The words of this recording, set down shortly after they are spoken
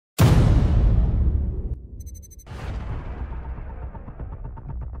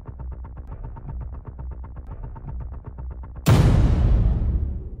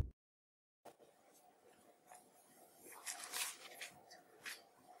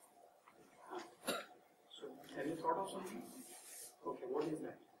of something? Okay, what is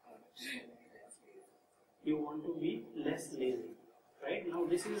that? You want to be less lazy, right? Now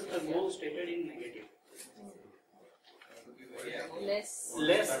this is a goal stated in negative.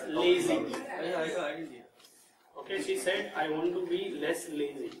 Less lazy. Okay, she said, I want to be less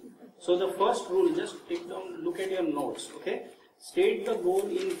lazy. So the first rule, just take down, look at your notes, okay? State the goal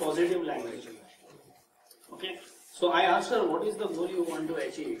in positive language. Okay, so I asked her, what is the goal you want to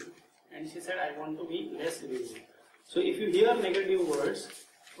achieve? And she said, I want to be less lazy. So if you hear negative words,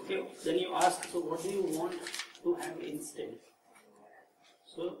 okay, then you ask, so what do you want to have instead?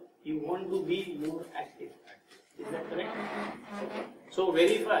 So you want to be more active. Is that correct? Okay. So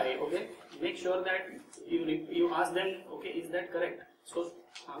verify, okay, make sure that you ask them, okay, is that correct? So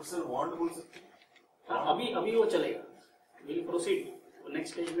answer want बोल सकते हैं. अभी वो चलेगा. We'll proceed.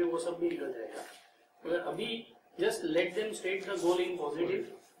 Next stage में वो सब भी निकल जाएगा. मगर अभी just let them state the goal in positive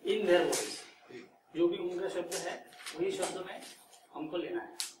in their voice. जो भी उनका शब्द है वही शब्द में हमको लेना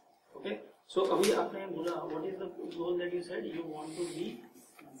है. Okay. So अभी आपने बोला, what is the goal that you said? You want to be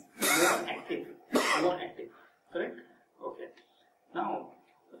more active. More active. Correct? Okay. Now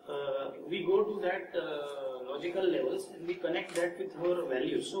we go to that logical levels and we connect that with our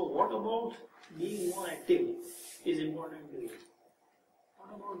values. So what about being more active is important to you?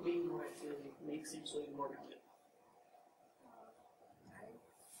 What about being more active makes it so important?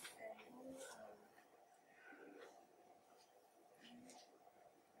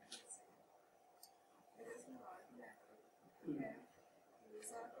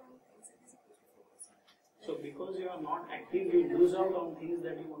 So because you are not active, you lose out on things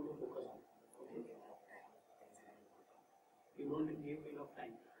that you want to focus on. Okay? You don't give enough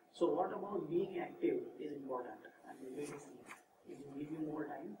time. So what about being active is important. And if it will give you more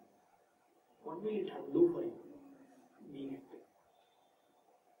time, what will it do for you? Being active.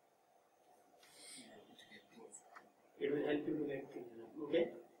 It will help you to get things done. Okay?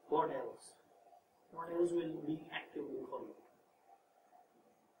 What else? What else will being active do for you?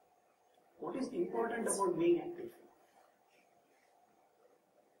 What is important about being active?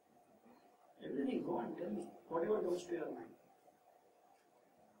 Everything, go on, tell me. Whatever comes to your mind.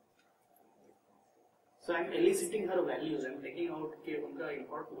 So I am eliciting her values. I am taking out कि उनका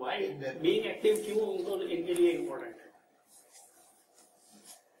important. Why being active क्यों उनको इनके लिए important है?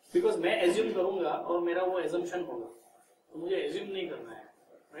 Because मैं assume करूँगा और मेरा वो assumption होगा. तो मुझे assume नहीं करना है,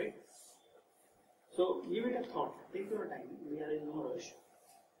 right? So give it a thought. Take your time. We are in no rush.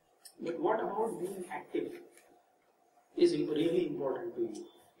 But what about being active is really important to you.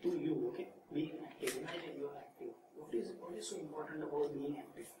 To you, okay? Being active. Imagine you are active. What is so important about being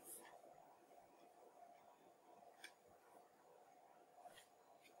active?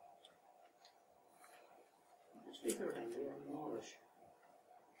 Just take your time. We are in no rush.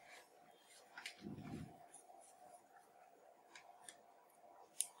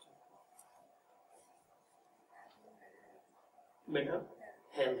 Better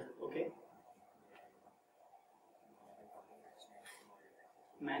health, okay?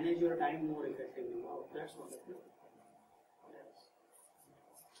 Manage your time more effectively. Wow, that's wonderful. Yes.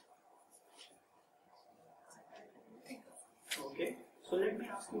 Okay, so let me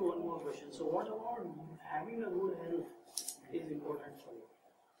ask you one more question. So what about having a good health is important for you?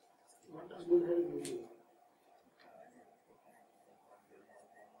 What does good health do to you?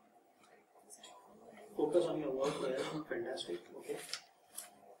 Focus on your work there, fantastic, okay.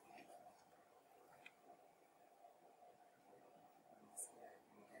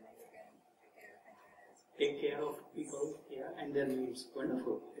 Take care of people, yeah, and their needs.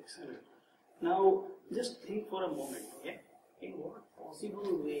 Wonderful, excellent. Now, just think for a moment, okay? In what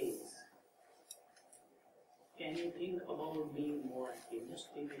possible ways can you think about being more active?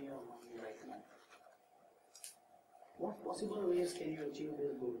 Just think in your mind right now. What possible ways can you achieve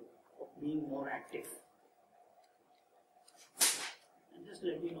this goal of being more active? And just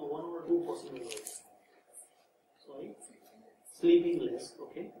let me know one or two possible ways. Sorry? Sleeping less,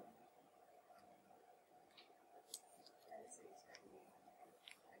 okay?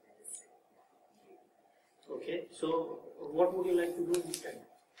 Okay, so what would you like to do instead?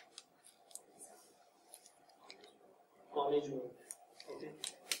 College work, okay?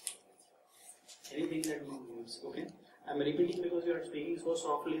 Anything that moves, okay? I'm repeating because you are speaking so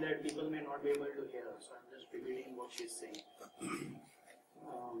softly that people may not be able to hear, so I'm just repeating what she's saying.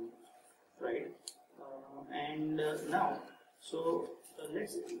 Right? Now, so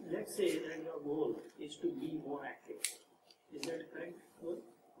let's say that your goal is to be more active. Is that correct? Goal?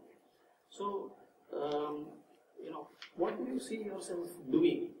 So, what do you see yourself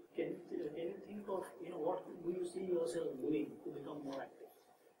doing? Can you think of, what do you see yourself doing to become more active?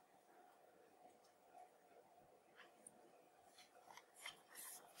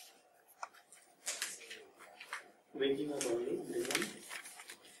 waking up early, driven.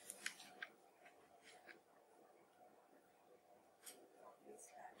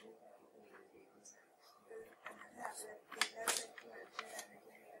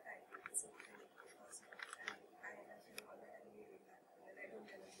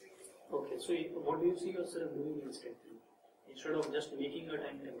 Okay, so what do you see yourself doing instantly? Instead of just making a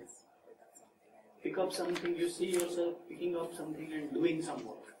timetable, pick up something. You see yourself picking up something and doing some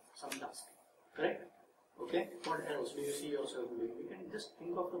work, some task. Correct? Okay. What else do you see yourself doing? You can just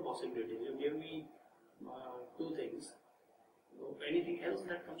think of the possibilities. You give me two things. Anything else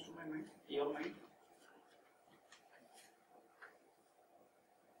that comes to my mind? Your mind?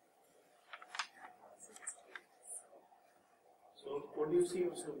 So, what do you see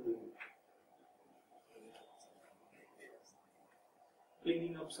yourself doing?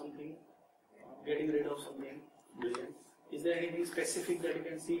 Cleaning up something, getting rid of something. Brilliant. Is there anything specific that you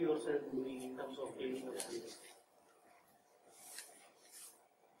can see yourself doing in terms of cleaning up something?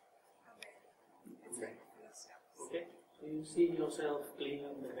 Okay. So you see yourself cleaning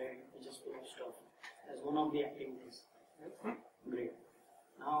up the bed, just full of stuff, as one of the activities. Right? Great.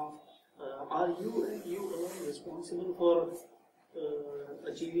 Now, are you and you alone responsible for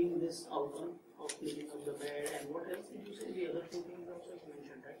achieving this outcome of cleaning up the bed, and what else did you say? The other two things also you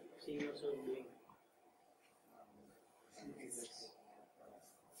mentioned, right? Seeing yourself doing.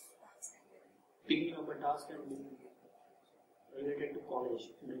 Picking up a task and doing related to college.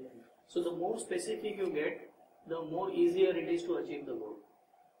 So the more specific you get, the more easier it is to achieve the goal.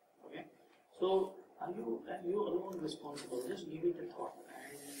 Okay. So are you and you alone responsible? Just give it a thought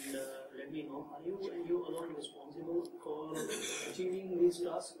and let me know. Are you and you alone responsible for achieving these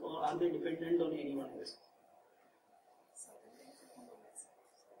tasks, or are they dependent on anyone else?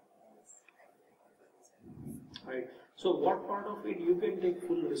 Right. So what part of it you can take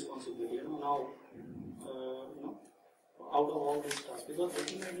full responsibility? Now, out of all these tasks, because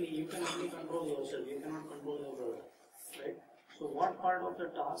ultimately you can only control yourself. You cannot control your brother, right? So what part of the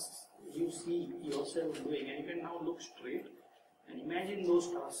tasks you see yourself doing, and you can now look straight and imagine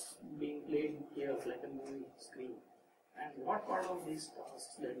those tasks being played here like a movie screen. And what part of these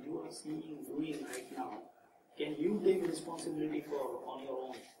tasks that you are seeing doing right now can you take responsibility for on your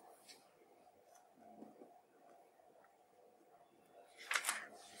own?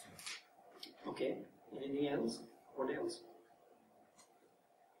 Okay. Anything else? What else?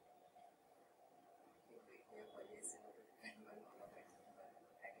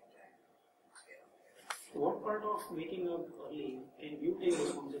 What part of waking up early can you take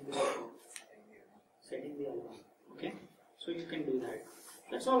responsibility for? Setting the alarm. Okay? So you can do that.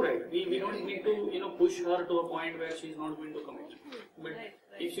 That's alright. We don't need to push her to a point where she is not going to commit. But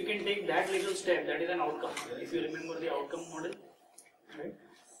if you can take that little step, that is an outcome. If you remember the outcome model. Right?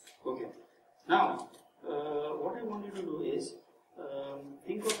 Okay. Now, what I want you to do is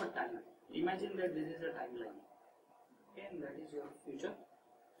think of a time. Imagine that this is a timeline. Okay, and that is your future,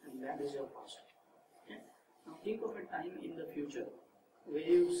 and that is your past. Okay? Now think of a time in the future where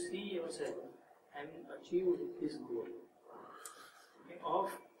you see yourself having achieved this goal. Okay, of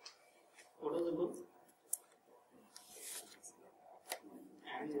what was the goal?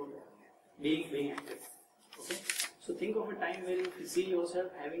 And being active. Okay. So think of a time where you see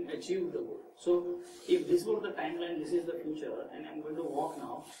yourself having achieved the goal. So if this were the timeline, this is the future, and I'm going to walk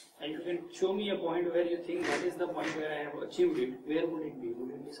now, and you can show me a point where you think that is the point where I have achieved it, where would it be?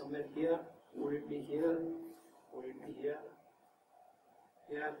 Would it be somewhere here? Would it be here? Would it be here?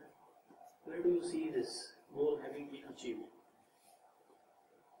 Here? Where do you see this goal having been achieved?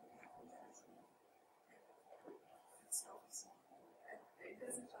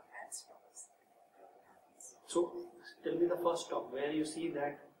 So tell me the first stop where you see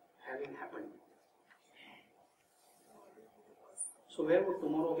that having happened. So where would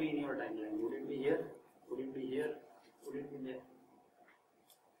tomorrow be in your timeline? Would it be here? Would it be here? Would it be there?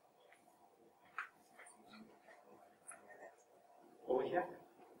 Over here?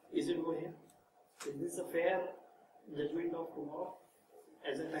 Is it over here? Is this a fair judgment of tomorrow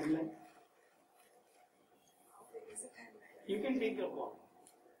as a timeline? You can take your call.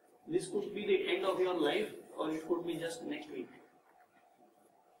 This could be the end of your life, or it could be just next week.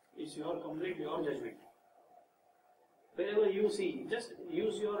 It's your judgment. Wherever you see, just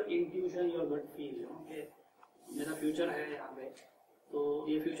use your intuition, your gut feel. Okay, मेरा future है यहाँ पे, तो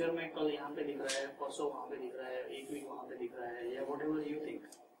ये future में कल यहाँ पे दिख रहा है, परसों वहाँ पे दिख रहा है, एक week वहाँ पे दिख रहा है, या whatever you think.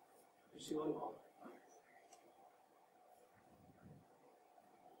 It's your call.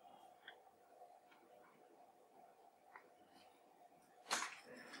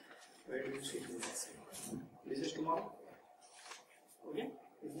 Where do you see this? This is tomorrow. Okay?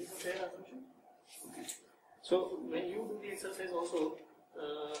 Is this a fair assumption? Okay. So when you do the exercise also,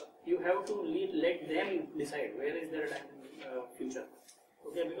 you have to let them decide where is their future.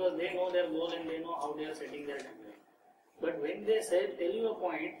 Okay, because they know their goal and they know how they are setting their timeline. But when they tell you a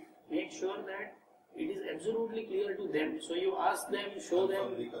point, make sure that it is absolutely clear to them. So you ask them, show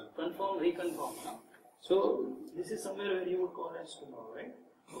them, confirm, reconfirm. No? So this is somewhere where you would call as tomorrow, right?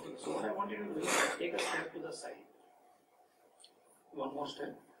 Okay. So what I want you to do is take a step to the side. One more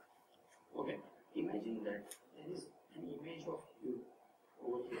step. Okay. Imagine that there is an image of you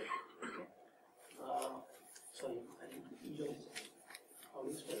over here. Okay. Sorry, John. How do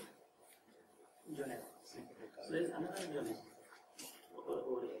you spell? John. So there is another John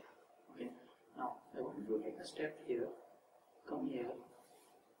over here. Okay. Now I want you to take a step here, come here,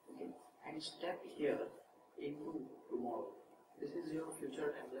 okay, and step here into tomorrow. This is your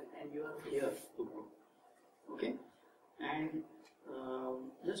future timeline, and you are here tomorrow. Okay, and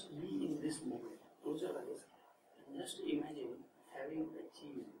just be in this moment. Close your eyes and just imagine having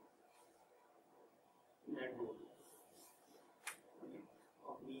achieved that goal, okay,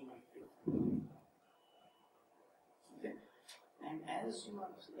 of being active. Okay, and as you are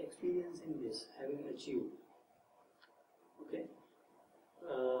experiencing this, having achieved, okay,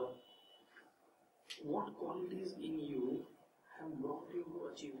 what qualities in you have brought you to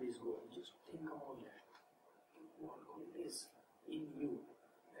achieve this goal? Just think about that. What qualities in you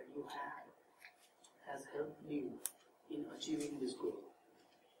that you have has helped you in achieving this goal?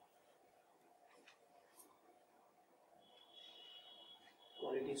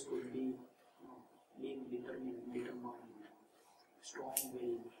 Qualities could be being determined, strong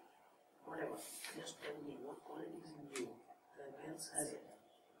will, whatever. Just tell me what qualities in you that else has it.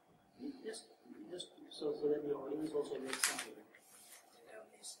 Just so that the audience also gets some of it.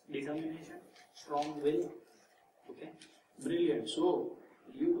 Determination, strong will. Okay, brilliant. So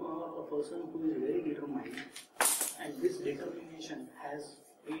you are a person who is very determined, and this determination has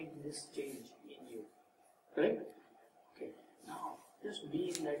made this change in you. Correct? Okay. Now just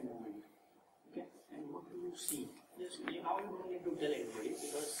be in that moment. Okay. And what do you see? Just now you don't need to tell anybody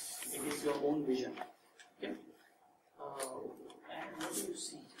because it is your own vision. Okay. And what do you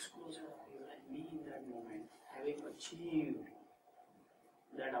see? Just close your eyes and be in that moment, having achieved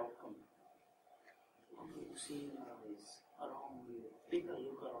that outcome. What do you see in your eyes, around you? Take a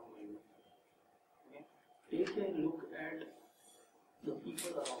look around you. Okay? Take a look at the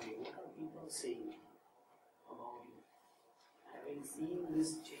people around you. What are people saying about you? Having seen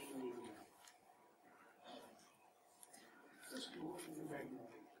this change in you, just go into that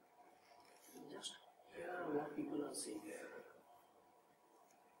moment. Just hear what people are saying.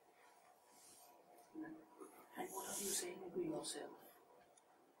 And what are you saying to yourself?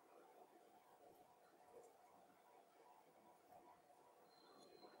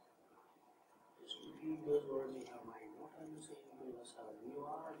 Just repeat those words in your mind. What are you saying to yourself? You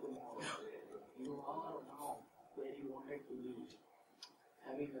are tomorrow. You are now where you wanted to be,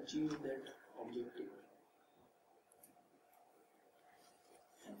 having achieved that objective.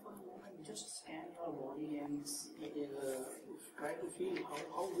 And for a moment, just scan your body and try to feel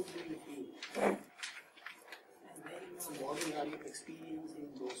how good do you feel. Where in your body are you experiencing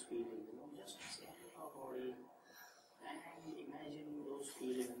those feelings? Just scan your body and imagine those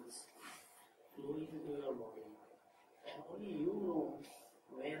feelings flowing into your body. And only you know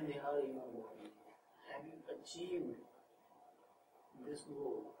where they are in your body. Having achieved this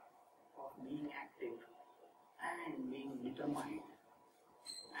goal of being active and being determined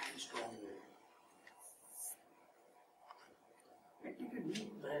and strong. And take a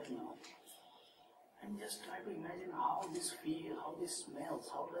deep breath now. And just try to imagine how this feels, how this smells,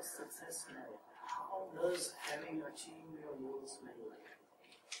 how does success smell, how does having achieved your goal smell like.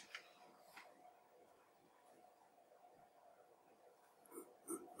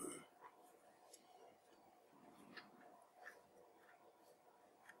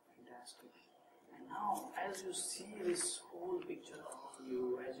 Fantastic. And now as you see this whole picture around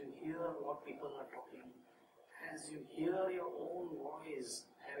you, as you hear what people are talking, as you hear your own voice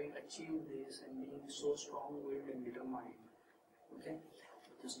having achieved this and being so strong-willed and determined, okay?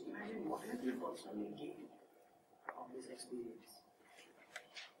 Just imagine what have you personally gained from this experience.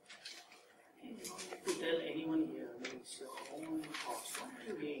 And you don't need to tell anyone here, but it's your own thoughts. What have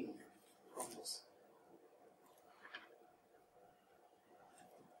you gained from this?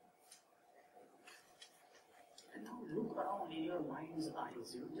 And now look around in your mind's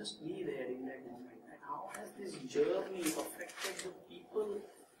eyes. You just be there in that moment. And how has this journey affected the people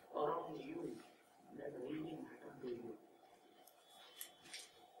around you that really matter to you?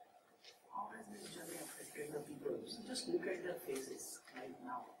 How has this journey affected the people? So just look at their faces right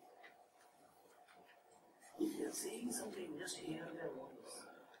now. If saying something, just hear their voice.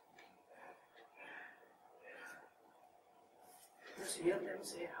 Just hear them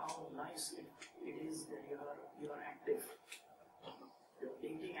say how nice it is that you are active, you are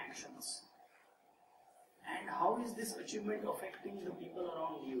taking actions. And how is this achievement affecting the people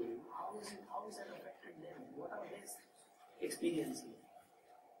around you? How is that affected them? What are they experiencing?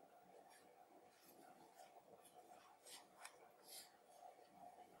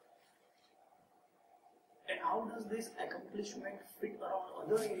 And how does this accomplishment fit around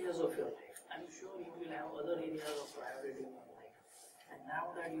other areas of your life? I'm sure you will have other areas of priority in your life. And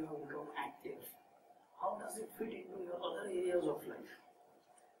now that you have become active, how does it fit into your other areas of life?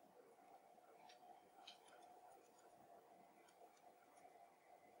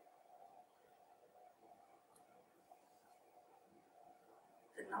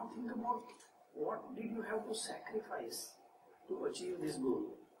 And now think about what did you have to sacrifice to achieve this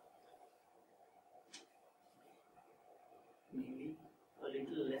goal? Maybe a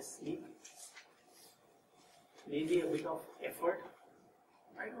little less sleep, maybe a bit of effort.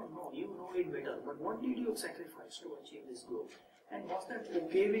 I don't know, you know it better, but what did you sacrifice to achieve this goal? And was that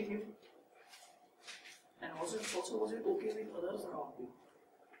okay with you? And was it okay with others around you?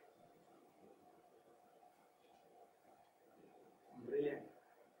 Brilliant.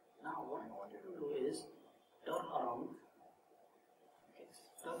 Now what I want you to do is turn around. Okay,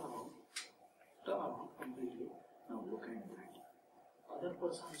 turn around completely. Now look at that other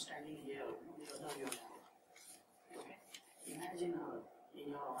person standing here, the other your hand. Okay? Imagine her in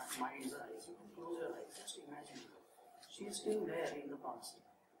your mind's eyes. You can close your eyes, just imagine her. She is still there in the past.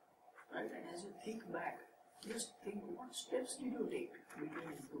 Right? And as you think back, just think what steps did you take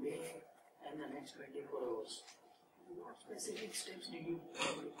between today and the next 24 hours? What specific steps did you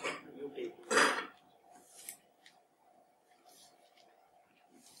take?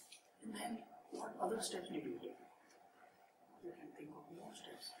 And then what other steps did you take? You can think of more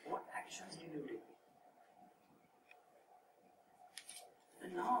steps. What actions did you take?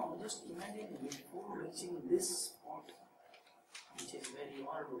 And now just imagine before reaching this spot, which is where you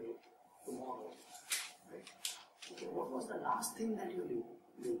are today, tomorrow, right? Okay, what was the last thing that you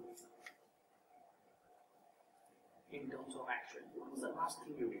did in terms of action? What was the last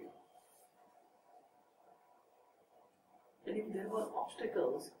thing you did? And if there were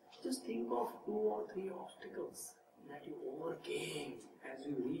obstacles, just think of 2 or 3 obstacles that you overcame as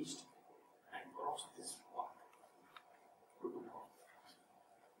you reached and crossed this path to tomorrow.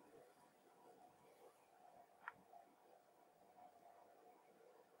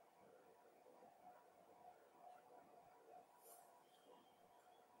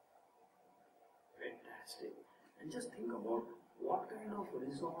 Fantastic. And just think about what kind of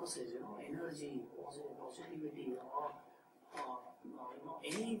resources, energy, positivity, or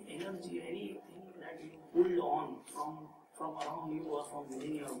any energy, anything that you pulled on from around you or from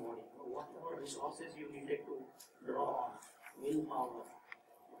within your body, whatever resources you needed to draw on, willpower,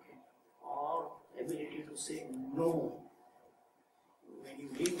 okay, or ability to say no when you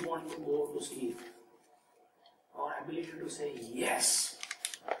didn't want to go to sleep, or ability to say yes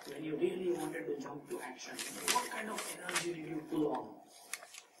when you really wanted to jump to action. What kind of energy did you pull on?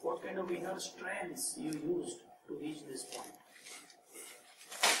 What kind of inner strengths you used to reach this point?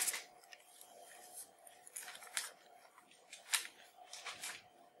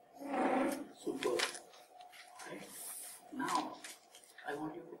 Super. Right? Now, I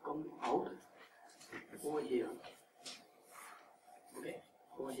want you to come out over here. Okay?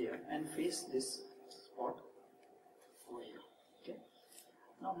 Over here and face this spot over here. Okay?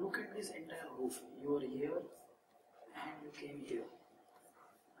 Now look at this entire roof. You are here and you came here.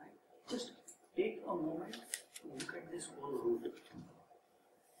 Right? Just take a moment to look at this whole route.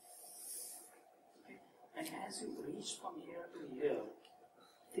 Okay? And as you reach from here to here,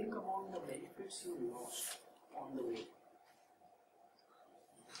 think about the benefits you lost on the way.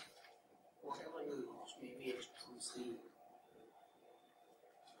 Whatever you lost, maybe some sleep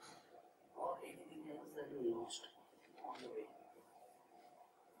or anything else that you lost on the way.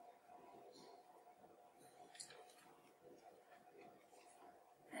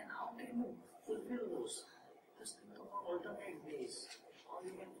 And how can you fulfill those? Just think about alternate ways how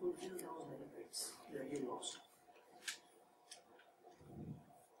you can fulfill those benefits that you lost.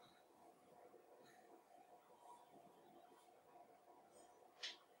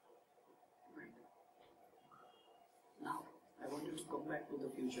 Now, I want you to come back to the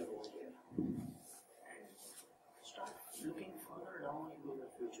future over here and start looking further down into the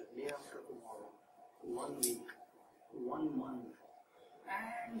future, day after tomorrow, 1 week, 1 month,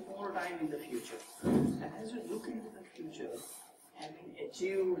 and more time in the future. And as you look into the future, having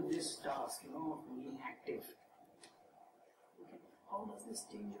achieved this task, being active, how does this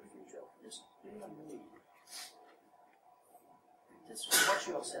change your future? Just play a movie. Just watch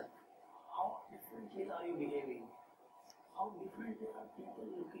yourself. How differently are you behaving? How differently are people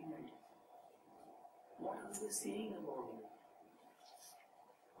looking at you? What are they saying about you?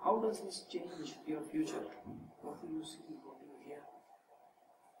 How does this change your future? What do you see? What do you hear?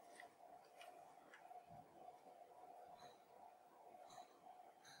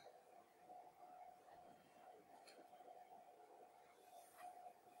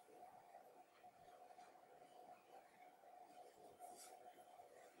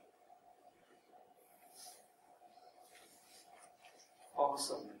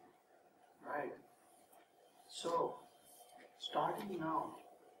 Awesome. Right. So, starting now,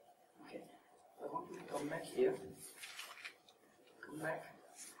 okay, I want you to come back here. Come back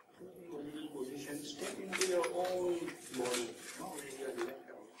to the original position. Step into your own body, where you are left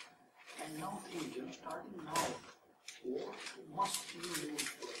out. And now think, starting now, what must you do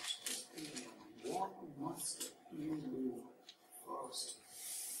first? Just think, what must you do first?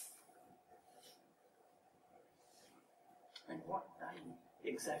 And what time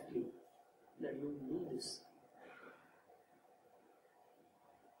exactly that you do this?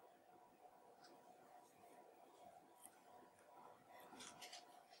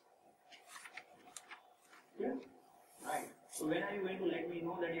 Yeah? Right. So when are you going to let me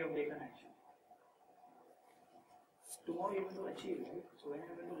know that you have taken action? Tomorrow you are going to achieve, right? So when are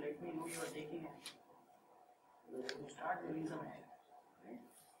you going to let me know you are taking action? You have to start doing some action. Right?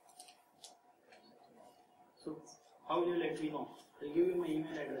 So how will you let me know? I'll give you my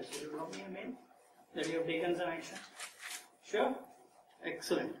email address. Will you drop me a mail that you have taken some action? Sure?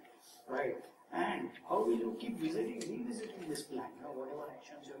 Excellent. Right. And how will you keep revisiting this plan? Whatever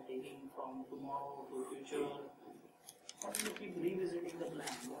actions you are taking from tomorrow to future, how will you keep revisiting the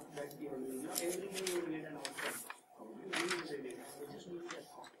plan? What that you are doing? Every day you will get an outcome. How will you revisit it? You just need that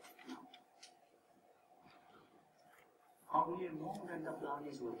thought. How will you know that the plan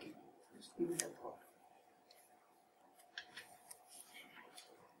is working? Just give it a thought.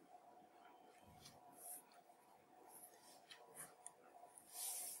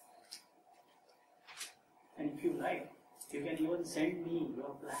 And if you like, you can even send me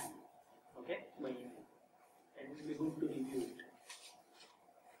your plan, okay, by email. And it will be good to review it.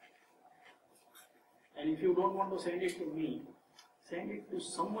 And if you don't want to send it to me, send it to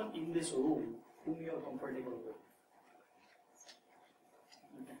someone in this room whom you are comfortable with.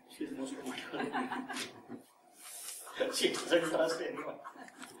 Okay. She is most of my colleague. She doesn't trust anyone.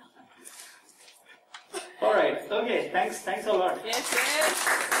 Alright, okay, thanks a lot. Yes, yes.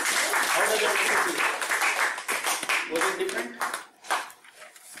 How does that make you feel? Was it different?